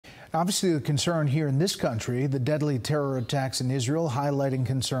Obviously, the concern here in this country, the deadly terror attacks in Israel, highlighting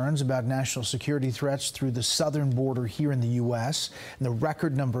concerns about national security threats through the southern border here in the U.S. And the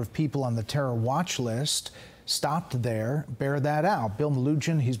record number of people on the terror watch list stopped there bear that out. Bill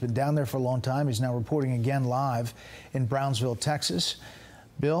Melugin, he's been down there for a long time. He's now reporting again live in Brownsville, Texas.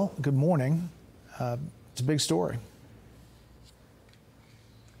 Bill, good morning. It's a big story.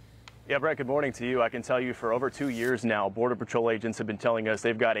 Yeah, Brett, good morning to you. I can tell you for over 2 years now, Border Patrol agents have been telling us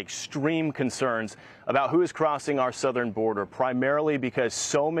they've got extreme concerns about who is crossing our southern border, primarily because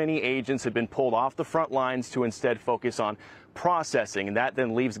so many agents have been pulled off the front lines to instead focus on processing, and that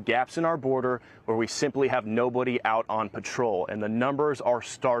then leaves gaps in our border where we simply have nobody out on patrol, and the numbers are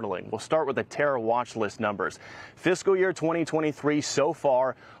startling. We'll start with the terror watch list numbers. Fiscal year 2023 so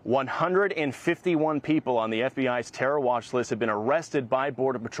far, 151 people on the FBI's terror watch list have been arrested by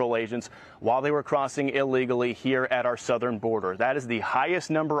Border Patrol agents while they were crossing illegally here at our southern border. That is the highest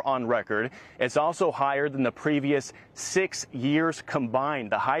number on record. It's also higher than the previous 6 years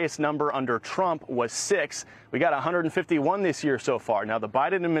combined. The highest number under Trump was 6. We got 151 this year so far. Now, the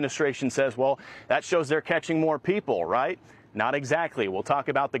Biden administration says, well, that shows they're catching more people, right? Not exactly. We'll talk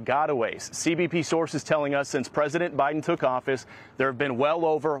about the gotaways. CBP sources telling us since President Biden took office, there have been well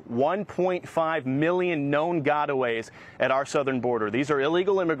over 1.5 million known gotaways at our southern border. These are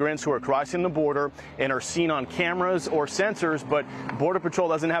illegal immigrants who are crossing the border and are seen on cameras or sensors, but Border Patrol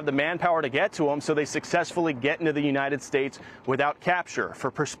doesn't have the manpower to get to them, so they successfully get into the United States without capture.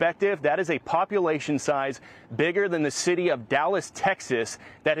 For perspective, that is a population size bigger than the city of Dallas, Texas,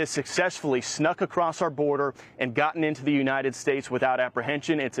 that has successfully snuck across our border and gotten into the United States without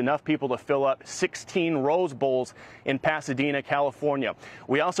apprehension. It's enough people to fill up 16 Rose Bowls in Pasadena, California.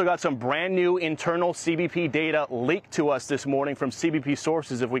 We also got some brand new internal CBP data leaked to us this morning from CBP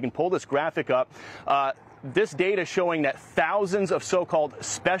sources. If we can pull this graphic up, this data showing that thousands of so-called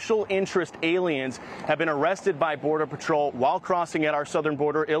special interest aliens have been arrested by Border Patrol while crossing at our southern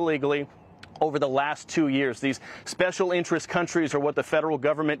border illegally over the last 2 years. These special interest countries are what the federal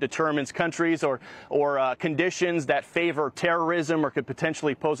government determines countries or conditions that favor terrorism or could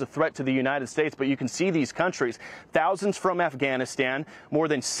potentially pose a threat to the United States. But you can see these countries, thousands from Afghanistan, more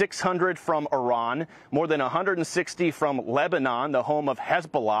than 600 from Iran, more than 160 from Lebanon, the home of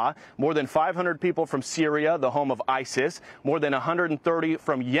Hezbollah, more than 500 people from Syria, the home of ISIS, more than 130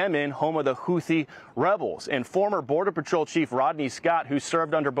 from Yemen, home of the Houthi rebels. And former Border Patrol Chief Rodney Scott, who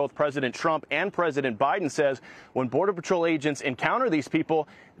served under both President Trump and President Biden, says when Border Patrol agents encounter these people,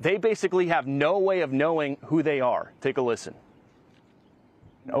 they basically have no way of knowing who they are. Take a listen.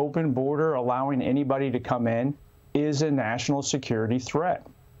 An open border allowing anybody to come in is a national security threat.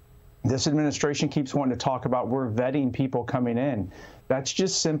 This administration keeps wanting to talk about we're vetting people coming in. That's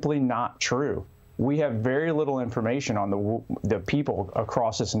just simply not true. We have very little information on the people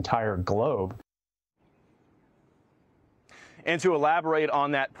across this entire globe. And to elaborate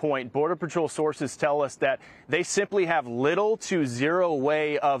on that point, Border Patrol sources tell us that they simply have little to zero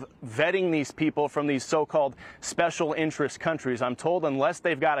way of vetting these people from these so-called special interest countries. I'm told unless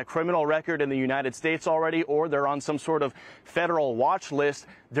they've got a criminal record in the United States already or they're on some sort of federal watch list,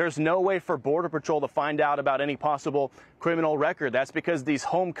 there's no way for Border Patrol to find out about any possible criminal record. That's because these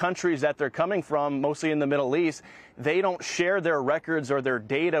home countries that they're coming from, mostly in the Middle East, they don't share their records or their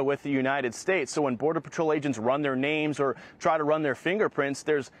data with the United States. So when Border Patrol agents run their names or try to run their fingerprints,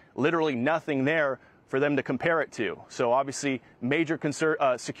 there's literally nothing there for them to compare it to. So obviously major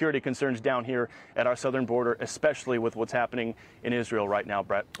security concerns down here at our southern border, especially with what's happening in Israel right now.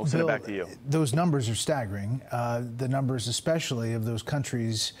 Brett, we'll send it back to you. Those numbers are staggering. The numbers especially of those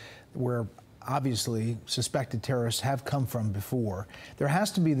countries where obviously suspected terrorists have come from before. There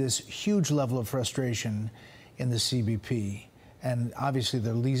has to be this huge level of frustration in the CBP. And obviously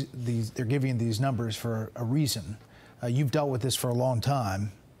they're giving these numbers for a reason. You've dealt with this for a long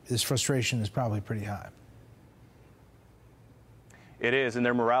time. This frustration is probably pretty high. It is, and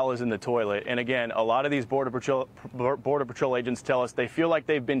their morale is in the toilet. And again, a lot of these Border Patrol agents tell us they feel like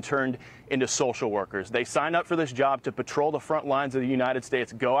they've been turned into social workers. They sign up for this job to patrol the front lines of the United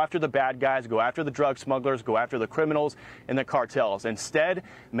States, go after the bad guys, go after the drug smugglers, go after the criminals and the cartels. Instead,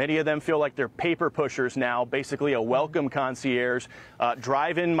 many of them feel like they're paper pushers now, basically a welcome concierge,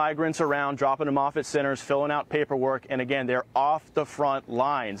 driving migrants around, dropping them off at centers, filling out paperwork. And again, they're off the front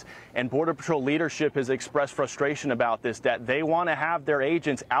lines. And Border Patrol leadership has expressed frustration about this, that they want to have have their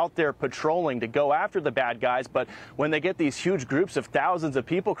agents out there patrolling to go after the bad guys, but when they get these huge groups of thousands of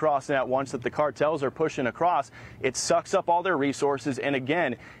people crossing at once that the cartels are pushing across, it sucks up all their resources, and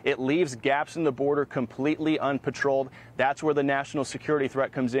again, it leaves gaps in the border completely unpatrolled. That's where the national security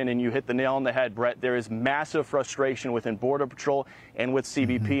threat comes in, and you hit the nail on the head, Brett. There is massive frustration within Border Patrol and with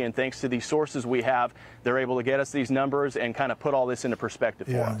CBP, and thanks to these sources we have, they're able to get us these numbers and kind of put all this into perspective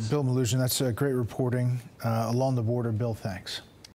for us. Bill Melugin, that's great reporting along the border. Bill, thanks.